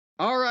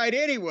All right,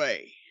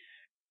 anyway.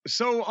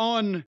 So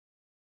on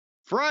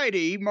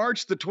Friday,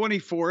 March the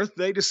 24th,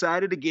 they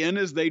decided again,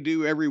 as they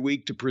do every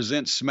week, to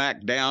present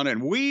SmackDown,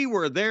 and we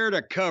were there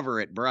to cover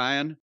it,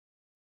 Brian.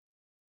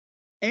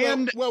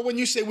 And well, when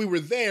you say we were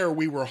there,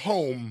 we were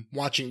home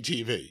watching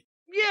TV.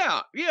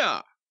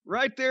 Yeah.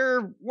 Right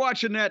there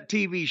watching that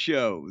TV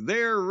show.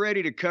 They're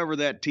ready to cover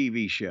that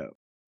TV show.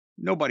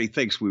 Nobody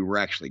thinks we were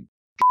actually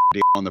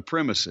on the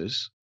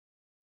premises.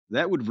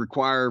 That would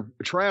require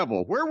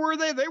travel. Where were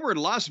they? They were in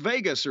Las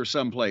Vegas or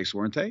someplace,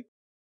 weren't they?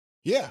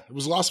 Yeah, it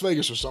was Las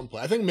Vegas or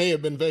someplace. I think it may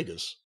have been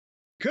Vegas.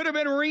 Could have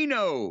been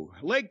Reno,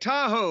 Lake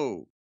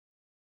Tahoe,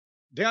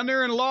 down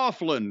there in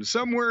Laughlin,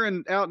 somewhere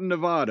out in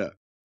Nevada.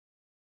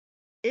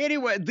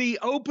 Anyway, the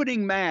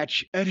opening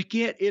match, and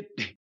again,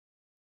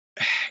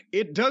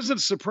 it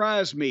doesn't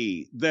surprise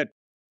me that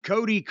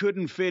Cody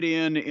couldn't fit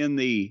in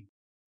the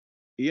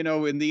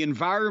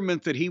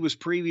environment that he was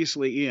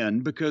previously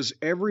in, because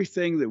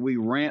everything that we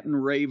rant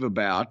and rave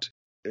about,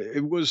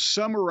 it was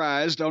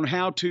summarized on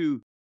how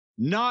to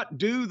not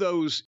do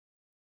those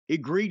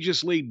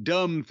egregiously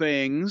dumb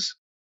things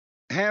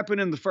happen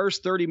in the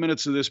first 30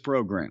 minutes of this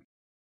program.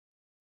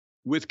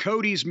 With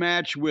Cody's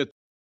match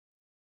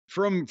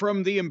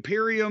from the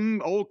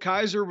Imperium, old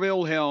Kaiser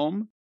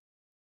Wilhelm,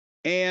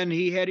 and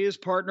he had his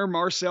partner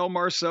Marcel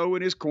Marceau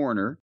in his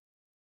corner.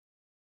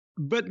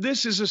 But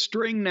this is a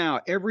string now.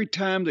 Every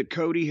time that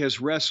Cody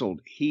has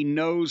wrestled, he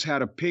knows how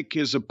to pick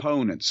his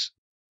opponents.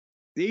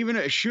 Even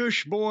a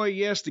shush boy,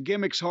 yes, the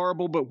gimmick's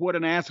horrible, but what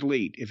an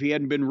athlete if he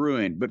hadn't been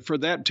ruined. But for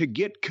that, to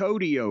get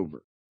Cody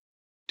over,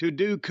 to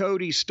do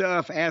Cody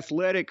stuff,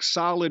 athletic,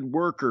 solid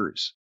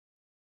workers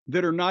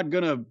that are not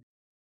going to,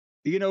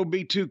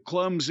 be too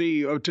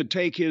clumsy or to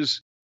take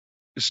his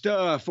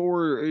stuff,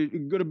 or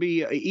going to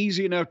be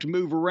easy enough to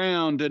move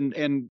around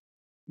and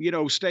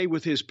stay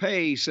with his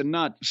pace and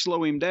not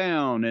slow him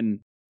down,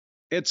 and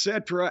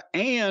etc.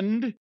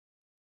 And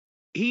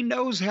he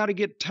knows how to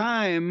get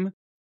time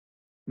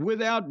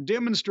without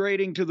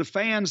demonstrating to the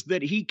fans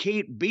that he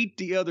can't beat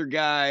the other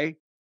guy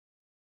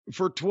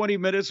for 20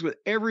 minutes with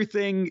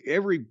everything,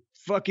 every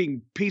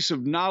fucking piece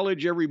of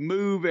knowledge, every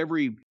move,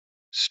 every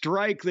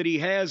strike that he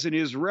has in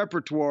his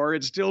repertoire.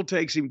 It still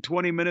takes him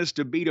 20 minutes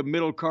to beat a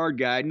middle card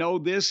guy. No,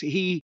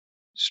 he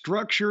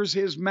structures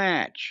his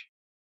match.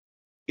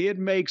 It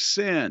makes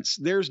sense.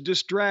 There's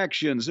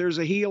distractions. There's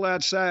a heel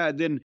outside.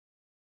 Then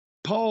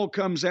Paul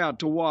comes out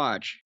to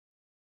watch,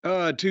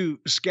 to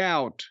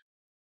scout.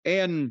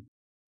 And,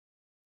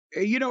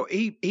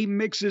 he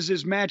mixes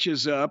his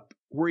matches up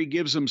where he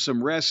gives them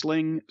some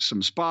wrestling,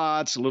 some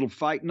spots, a little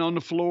fighting on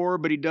the floor,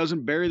 but he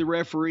doesn't bury the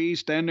referee,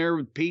 stand there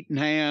with Pete in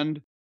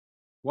hand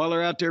while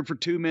they're out there for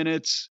 2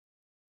 minutes.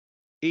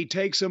 He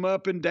takes them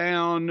up and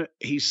down.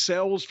 He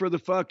sells for the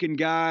fucking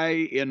guy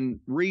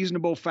in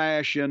reasonable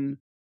fashion,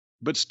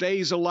 but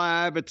stays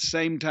alive at the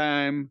same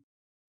time.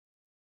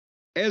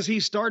 As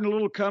he's starting a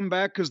little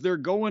comeback because they're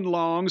going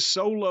long,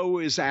 Solo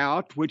is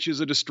out, which is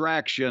a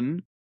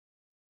distraction.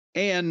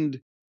 And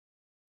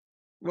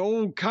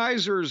old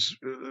Kaiser's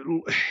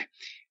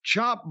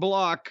chop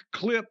block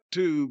clip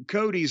to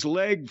Cody's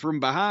leg from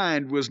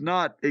behind was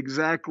not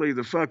exactly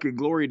the fucking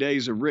glory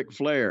days of Ric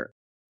Flair.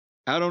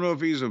 I don't know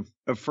if he's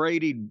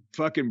afraid he'd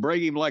fucking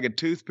break him like a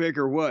toothpick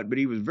or what, but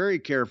he was very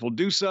careful.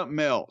 Do something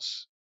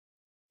else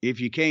if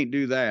you can't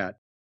do that.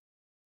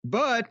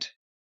 But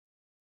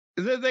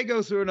then they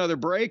go through another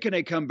break and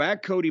they come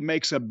back. Cody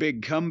makes a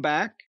big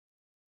comeback,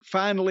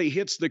 finally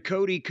hits the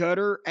Cody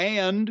cutter,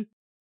 and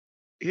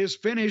his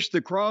finish,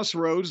 the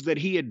crossroads that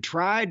he had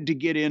tried to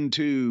get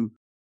into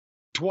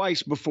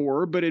twice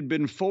before, but had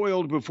been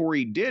foiled before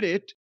he did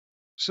it.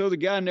 So the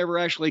guy never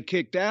actually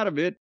kicked out of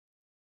it.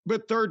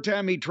 But third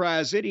time he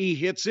tries it, he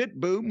hits it.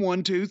 Boom,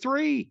 1, 2,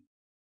 3.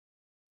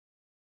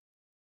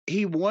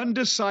 He won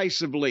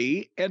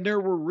decisively, and there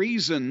were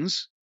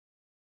reasons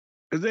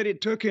that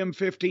it took him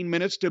 15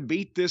 minutes to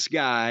beat this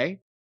guy.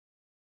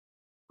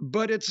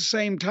 But at the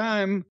same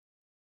time,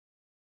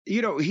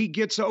 he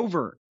gets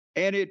over,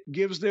 and it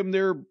gives them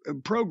their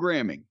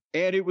programming.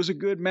 And it was a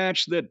good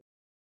match that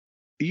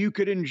you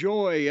could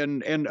enjoy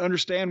and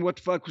understand what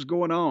the fuck was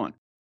going on.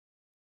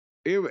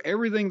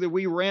 Everything that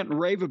we rant and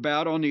rave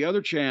about on the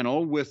other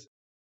channel with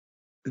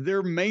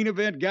their main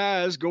event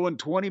guys going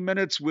 20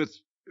 minutes with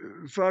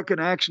fucking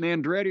Action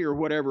Andretti or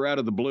whatever out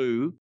of the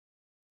blue,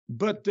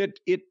 but that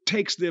it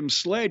takes them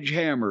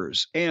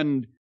sledgehammers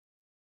and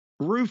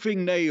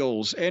roofing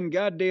nails and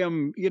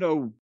goddamn,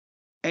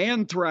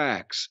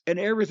 anthrax and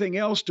everything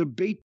else to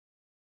beat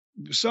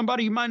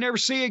somebody you might never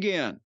see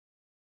again.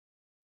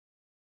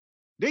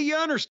 Do you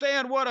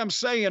understand what I'm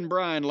saying,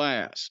 Brian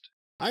Last?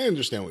 I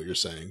understand what you're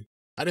saying.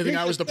 I didn't think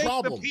I was the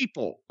problem. The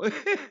people.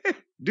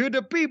 Do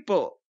the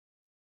people.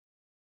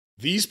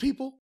 These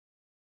people?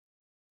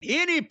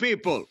 Any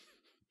people.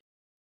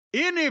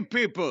 Any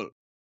people.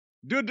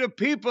 Do the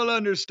people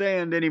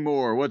understand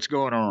anymore what's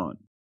going on?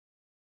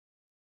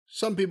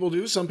 Some people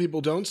do, some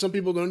people don't. Some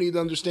people don't need to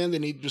understand. They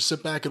need to just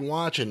sit back and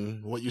watch.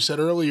 And what you said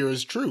earlier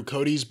is true.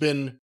 Cody's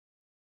been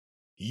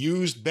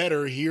used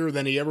better here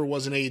than he ever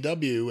was in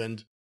AEW.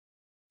 And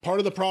Part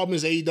of the problem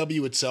is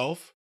AEW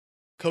itself.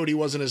 Cody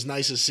wasn't as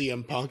nice as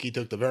CM Punk. He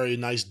took the very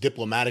nice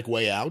diplomatic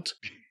way out.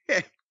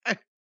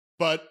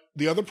 But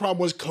the other problem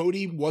was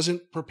Cody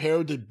wasn't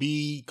prepared to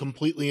be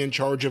completely in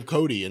charge of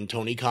Cody, and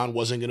Tony Khan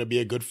wasn't going to be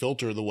a good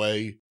filter the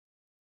way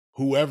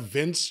whoever,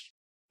 Vince,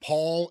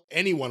 Paul,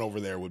 anyone over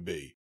there would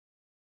be.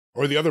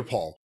 Or the other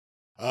Paul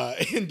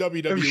in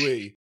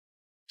WWE.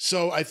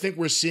 So I think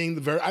we're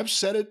seeing I've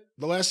said it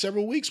the last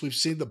several weeks, we've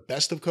seen the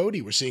best of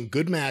Cody. We're seeing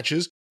good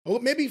matches. Well,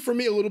 maybe for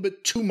me a little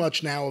bit too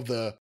much now of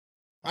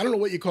I don't know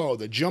what you call it,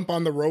 the jump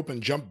on the rope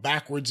and jump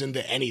backwards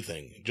into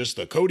anything. Just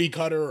the Cody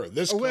cutter or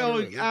this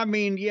well, cutter. I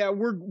mean, yeah,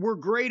 we're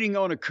grading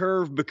on a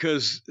curve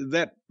because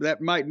that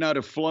might not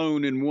have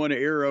flown in one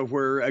era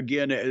where,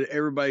 again,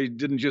 everybody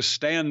didn't just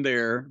stand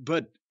there.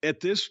 But at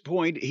this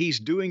point, he's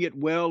doing it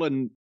well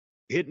and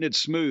hitting it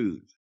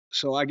smooth.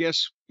 So I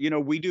guess,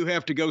 we do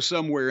have to go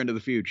somewhere into the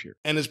future.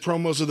 And his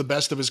promos are the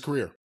best of his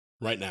career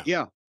right now.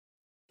 Yeah.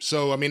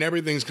 So, I mean,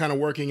 everything's kind of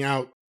working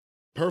out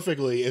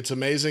perfectly. It's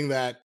amazing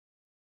that,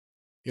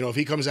 if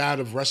he comes out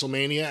of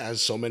WrestleMania,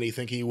 as so many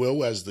think he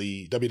will, as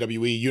the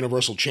WWE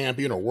Universal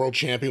Champion or World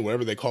Champion,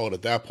 whatever they call it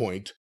at that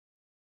point,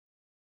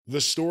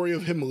 the story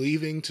of him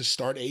leaving to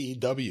start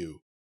AEW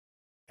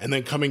and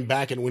then coming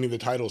back and winning the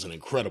title is an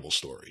incredible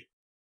story.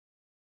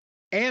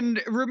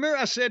 And remember,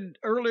 I said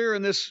earlier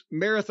in this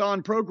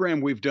marathon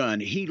program we've done,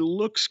 he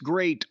looks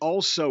great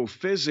also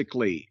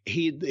physically.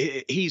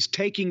 He's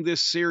taking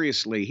this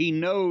seriously. He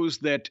knows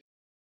that,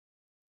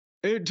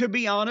 to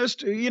be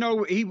honest,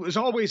 he was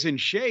always in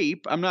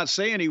shape. I'm not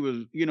saying he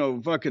was,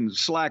 fucking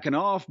slacking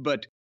off,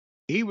 but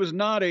he was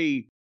not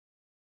a,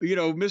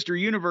 Mr.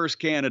 Universe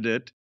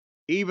candidate.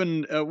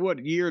 Even,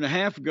 year and a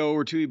half ago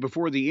or two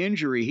before the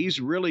injury, he's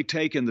really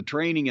taken the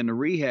training and the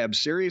rehab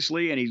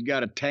seriously, and he's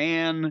got a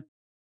tan.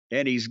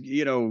 And he's,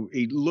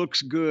 he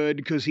looks good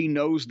because he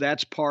knows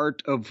that's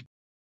part of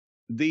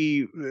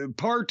the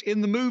part in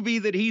the movie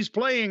that he's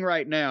playing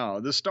right now,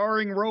 the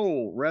starring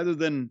role, rather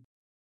than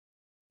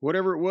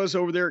whatever it was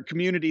over there at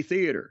Community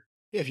Theater.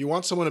 Yeah, if you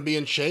want someone to be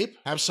in shape,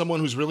 have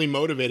someone who's really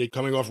motivated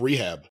coming off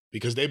rehab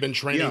because they've been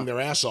training their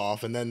ass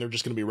off and then they're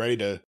just going to be ready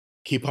to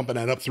keep pumping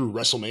that up through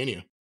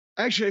WrestleMania.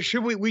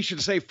 Actually, we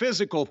should say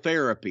physical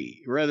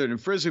therapy rather than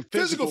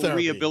physical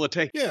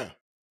rehabilitation. Yeah.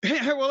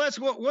 Well, that's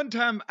what one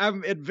time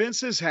I'm at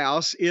Vince's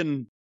house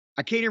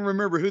I can't even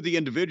remember who the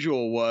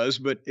individual was,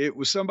 but it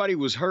was somebody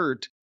was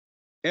hurt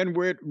and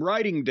we're at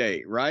writing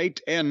day, right?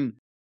 And,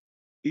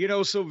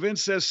 so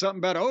Vince says something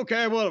about,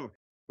 okay, well,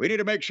 we need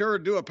to make sure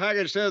to do a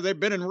package there. They've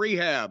been in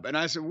rehab. And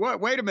I said,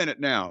 what? Wait a minute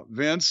now,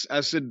 Vince.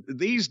 I said,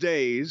 these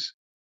days,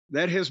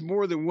 that has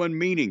more than one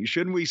meaning.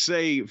 Shouldn't we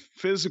say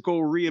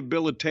physical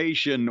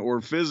rehabilitation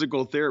or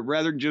physical therapy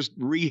rather than just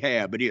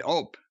rehab?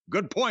 And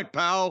good point,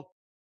 pal.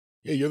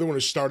 Yeah, you're the one who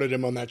started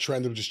him on that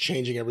trend of just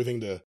changing everything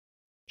to,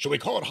 shall we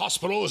call it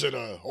hospital? Is it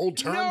an old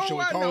term?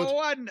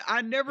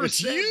 I never it's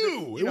said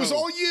you. It was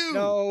all you.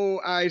 No,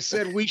 I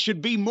said we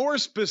should be more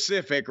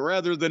specific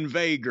rather than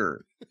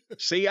vaguer.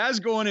 See, I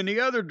was going in the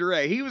other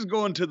direction. He was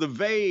going to the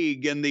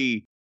vague and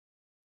the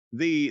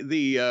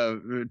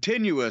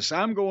tenuous.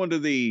 I'm going to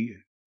the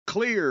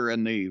clear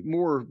and the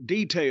more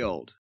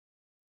detailed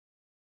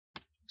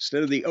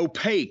instead of the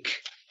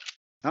opaque.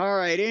 All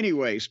right,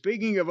 anyway,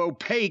 speaking of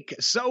opaque,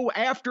 so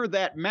after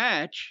that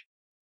match,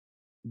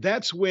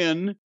 that's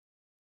when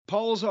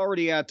Paul's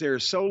already out there,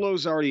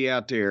 Solo's already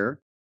out there,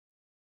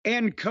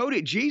 and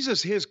Cody,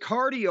 Jesus, his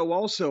cardio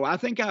also. I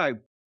think I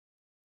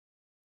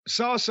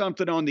saw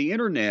something on the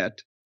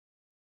internet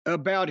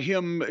about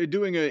him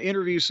doing an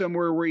interview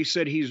somewhere where he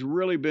said he's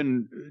really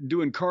been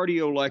doing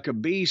cardio like a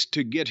beast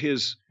to get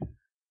his,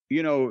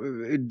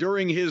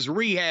 during his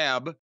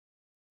rehab.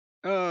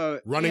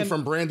 Running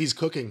from Brandy's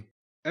cooking.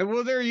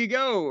 Well, there you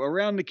go,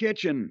 around the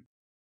kitchen.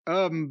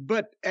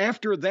 But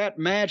after that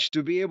match,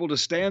 to be able to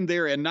stand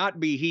there and not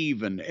be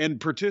heaving and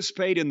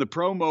participate in the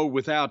promo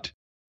without,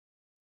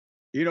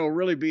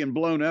 really being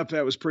blown up,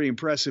 that was pretty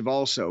impressive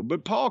also.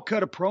 But Paul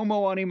cut a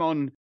promo on him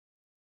on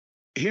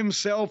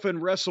himself in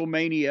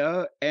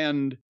WrestleMania,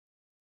 and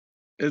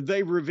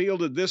they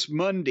revealed it this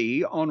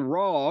Monday on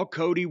Raw.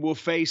 Cody will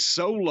face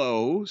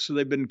Solo, so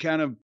they've been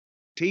kind of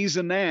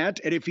teasing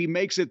that. And if he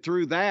makes it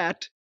through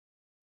that,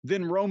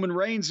 then Roman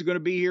Reigns is going to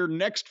be here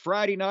next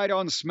Friday night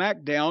on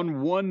SmackDown,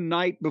 one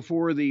night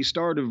before the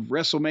start of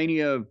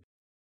WrestleMania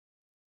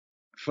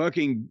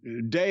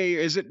fucking day.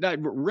 Is it not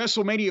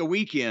WrestleMania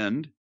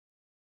weekend?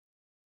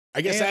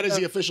 I guess that is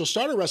the official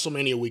start of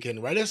WrestleMania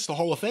weekend, right? It's the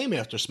Hall of Fame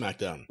after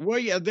SmackDown. Well,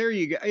 yeah, there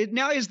you go.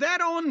 Now, is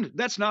that on?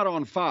 That's not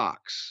on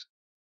Fox.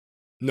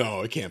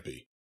 No, it can't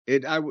be.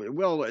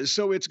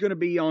 So it's going to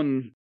be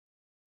on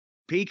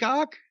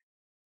Peacock?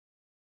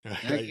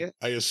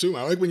 I assume.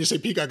 I like when you say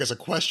peacock as a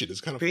question.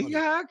 It's kind of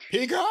Peacock?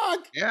 Funny.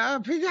 Peacock? Yeah,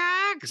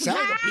 Peacock. It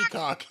sounds like a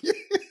peacock.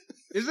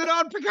 Is it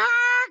on Peacock?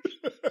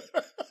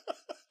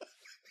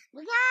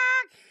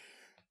 Peacock?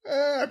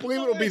 I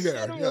believe it'll be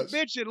there. Yes.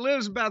 Bitch, it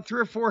lives about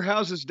 3 or 4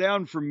 houses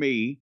down from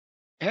me.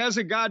 Has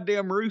a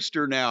goddamn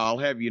rooster now, I'll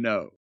have you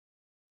know.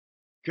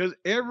 Because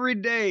every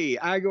day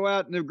I go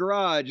out in the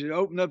garage and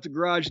open up the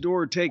garage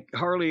door, take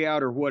Harley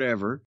out or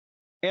whatever,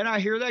 and I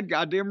hear that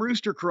goddamn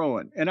rooster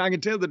crowing, and I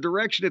can tell the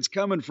direction it's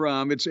coming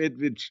from. It's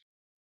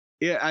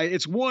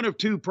one of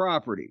two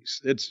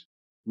properties.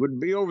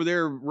 Would be over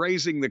there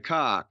raising the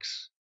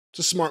cocks. It's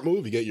a smart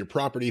move. You get your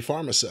property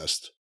farm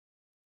assessed.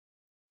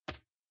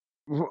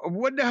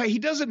 He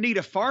doesn't need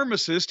a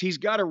pharmacist. He's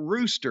got a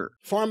rooster.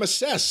 Farm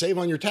assess. Save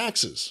on your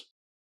taxes.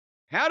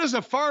 How does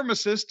a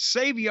pharmacist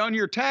save you on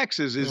your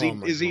taxes? Is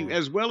he,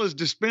 as well as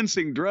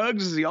dispensing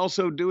drugs, is he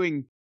also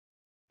doing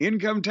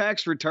income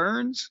tax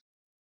returns?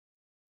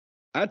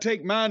 I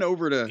take mine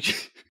over to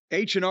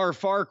H&R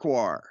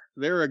Farquhar.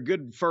 They're a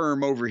good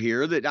firm over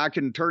here that I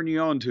can turn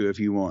you on to if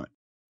you want.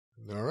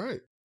 All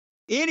right.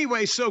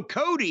 Anyway, so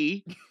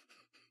Cody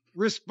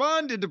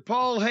responded to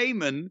Paul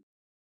Heyman.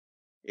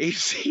 He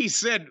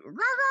said,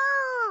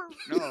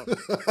 no.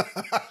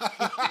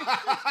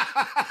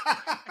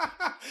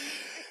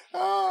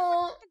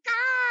 Oh.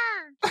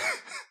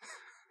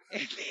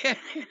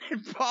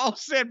 And Paul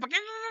said,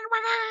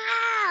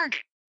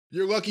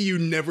 "You're lucky you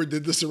never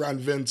did this around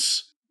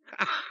Vince.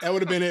 That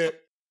would have been it.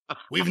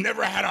 We've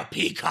never had a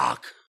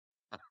peacock."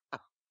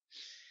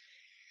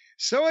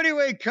 So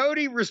anyway,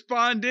 Cody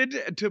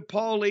responded to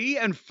Paulie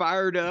and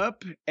fired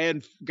up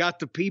and got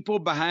the people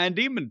behind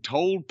him and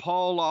told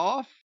Paul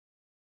off.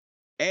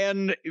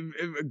 And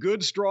a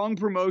good, strong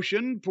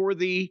promotion for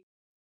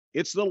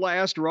it's the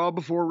last Raw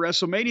before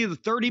WrestleMania, the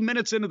 30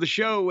 minutes into the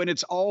show, and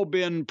it's all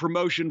been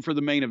promotion for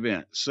the main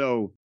event.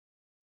 So,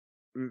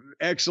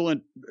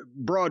 excellent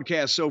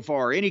broadcast so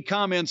far. Any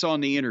comments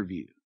on the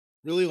interview?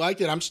 Really liked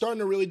it. I'm starting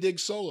to really dig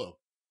Solo.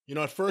 You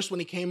know, at first when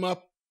he came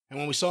up and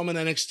when we saw him in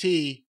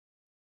NXT,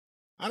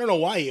 I don't know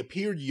why he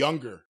appeared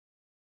younger.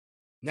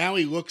 Now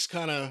he looks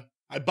kind of,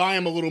 I buy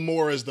him a little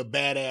more as the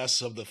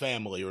badass of the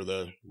family or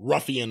the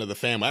ruffian of the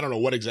family. I don't know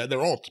what exactly.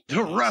 They're all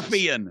the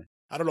ruffian.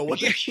 I don't know what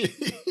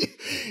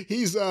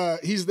he's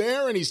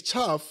there and he's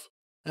tough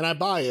and I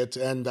buy it.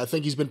 And I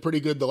think he's been pretty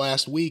good the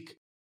last week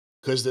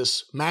because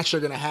this match they're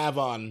going to have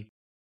on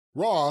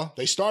Raw,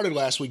 they started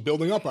last week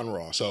building up on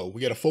Raw. So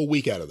we get a full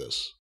week out of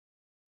this.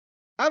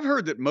 I've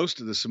heard that most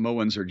of the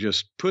Samoans are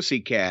just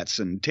pussycats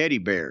and teddy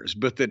bears,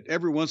 but that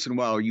every once in a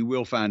while you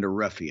will find a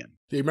ruffian.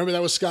 Do you remember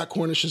that was Scott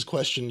Cornish's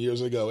question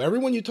years ago?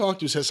 Everyone you talk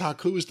to says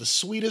Haku is the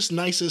sweetest,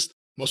 nicest,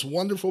 most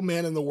wonderful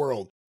man in the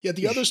world. Yet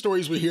the other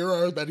stories we hear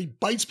are that he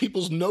bites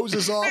people's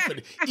noses off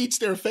and eats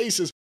their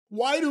faces.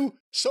 Why do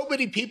so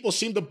many people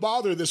seem to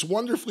bother this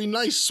wonderfully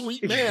nice,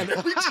 sweet man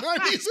every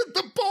time he's at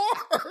the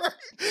bar?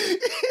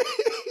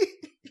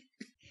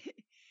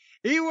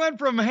 He went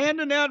from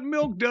handing out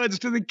milk duds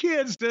to the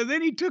kids to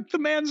then he took the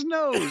man's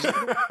nose.